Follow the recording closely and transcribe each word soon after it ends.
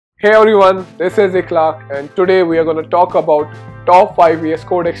Hey everyone, this is Ikhlaq and today we are going to talk about top 5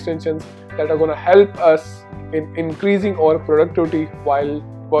 Vscode extensions that are going to help us in increasing our productivity while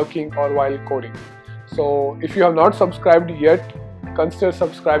working or while coding. So if you have not subscribed yet, consider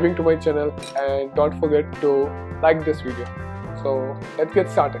subscribing to my channel and don't forget to like this video. So let's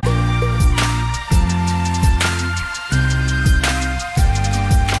get started.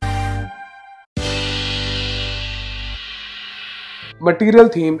 Material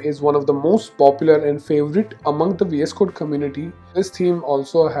theme is one of the most popular and favorite among the Vscode community. This theme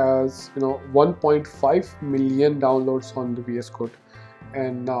also has 1.5 million downloads on the Vscode,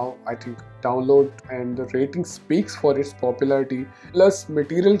 and now I think download and the rating speaks for its popularity. Plus,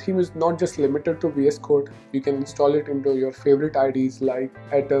 material theme is not just limited to Vscode. You can install it into your favorite IDs like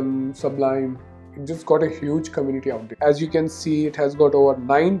Atom, Sublime. It just got a huge community out there. As you can see, it has got over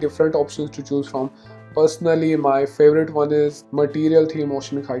 9 different options to choose from. Personally, my favorite one is Material Theme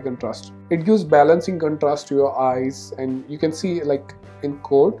Oceanic High Contrast. It gives balancing contrast to your eyes, and you can see like in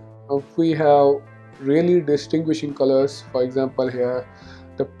code, we have really distinguishing colors. For example, here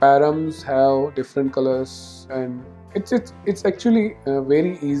the params have different colors, and it's actually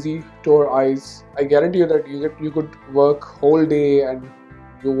very easy to our eyes. I guarantee you that you could work whole day and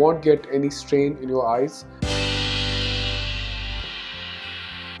you won't get any strain in your eyes.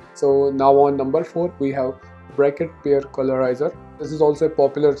 So now on number 4 we have Bracket Pair Colorizer. This is also a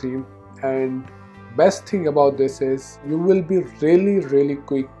popular theme, and best thing about this is you will be really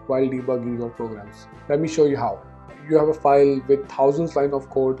quick while debugging your programs. Let me show you how. You have a file with thousands lines of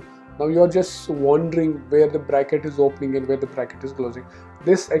code. Now you are just wondering where the bracket is opening and where the bracket is closing.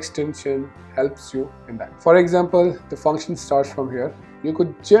 This extension helps you in that. For example, the function starts from here. You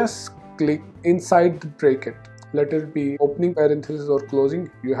could just click inside the bracket. Let it be opening parenthesis or closing.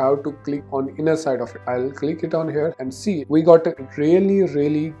 You have to click on inner side of it. I'll click it on here and see we got a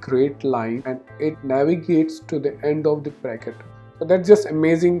really great line, and it navigates to the end of the bracket. So that's just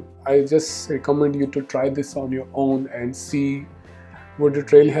amazing. I just recommend you to try this on your own and see would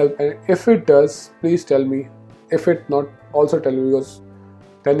it really help, and if it does, please tell me. If it not, also tell me, because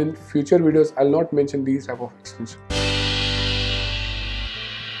then in future videos I'll not mention these type of extensions.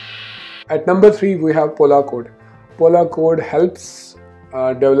 At number 3 we have Polacode. Polacode helps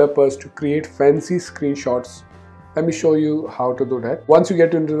developers to create fancy screenshots. Let me show you how to do that. Once you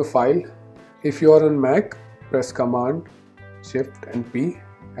get into the file, if you are on Mac, press Command, Shift and P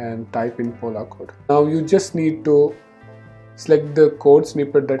and type in Polacode. Now you just need to select the code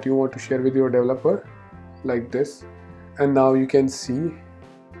snippet that you want to share with your developer like this, and now you can see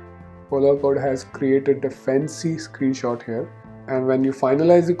Polacode has created a fancy screenshot here. And when you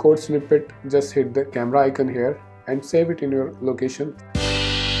finalize the code snippet, just hit the camera icon here and save it in your location.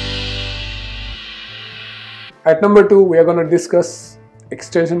 At number 2 we are going to discuss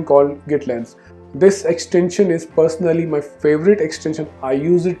extension called GitLens. This extension is personally my favorite extension. I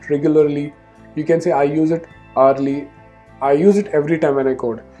use it regularly. You can say I use it hourly. I use it every time when I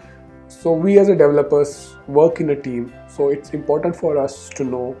code. So we as a developers work in a team, so it's important for us to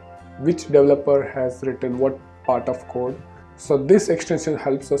know which developer has written what part of code. So this extension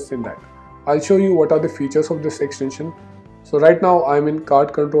helps us in that. I'll show you what are the features of this extension. So right now I'm in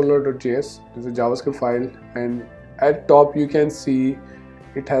cardcontroller.js. This is a JavaScript file, and at top you can see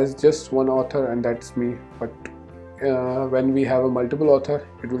it has just one author, and that's me. But when we have a multiple author,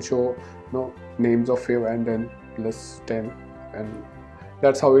 it will show names of fav and then plus 10, and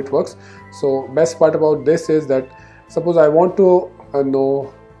that's how it works. So best part about this is that suppose I want to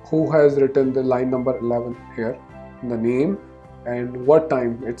know who has written the line number 11 here, the name and what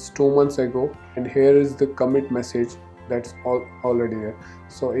time. It's 2 months ago, and here is the commit message that's already there.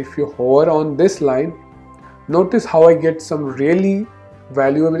 So if you hover on this line, notice how I get some really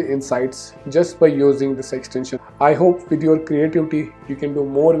valuable insights just by using this extension. I hope with your creativity you can do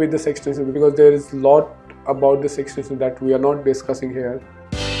more with this extension, because there is a lot about this extension that we are not discussing here.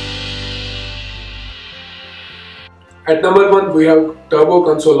 At number 1 we have Turbo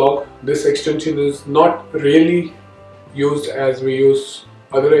Console Log. This extension is not really used as we use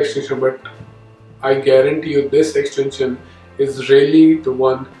other extension, but I guarantee you this extension is really the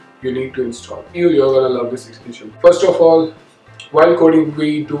one you need to install. You're gonna love this extension. First of all, while coding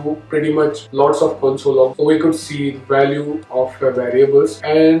we do pretty much lots of console logs, so we could see the value of variables,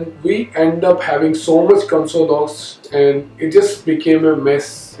 and we end up having so much console logs and it just became a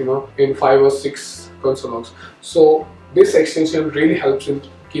mess in 5 or 6 console logs. So this extension really helps in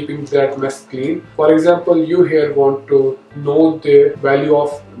keeping that mess clean. For example, you here want to know the value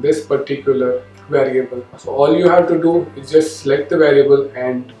of this particular variable. So all you have to do is just select the variable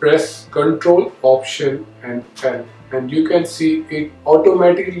and press Ctrl, Option and L. and you can see it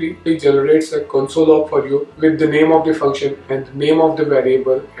automatically generates a console log for you with the name of the function and the name of the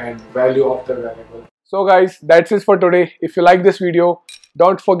variable and value of the variable. So guys, that's it for today. If you like this video,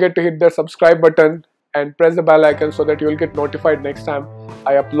 don't forget to hit the subscribe button and press the bell icon so that you will get notified next time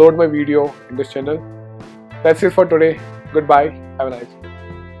I upload my video in this channel. That's it for today. Goodbye. Have a nice day.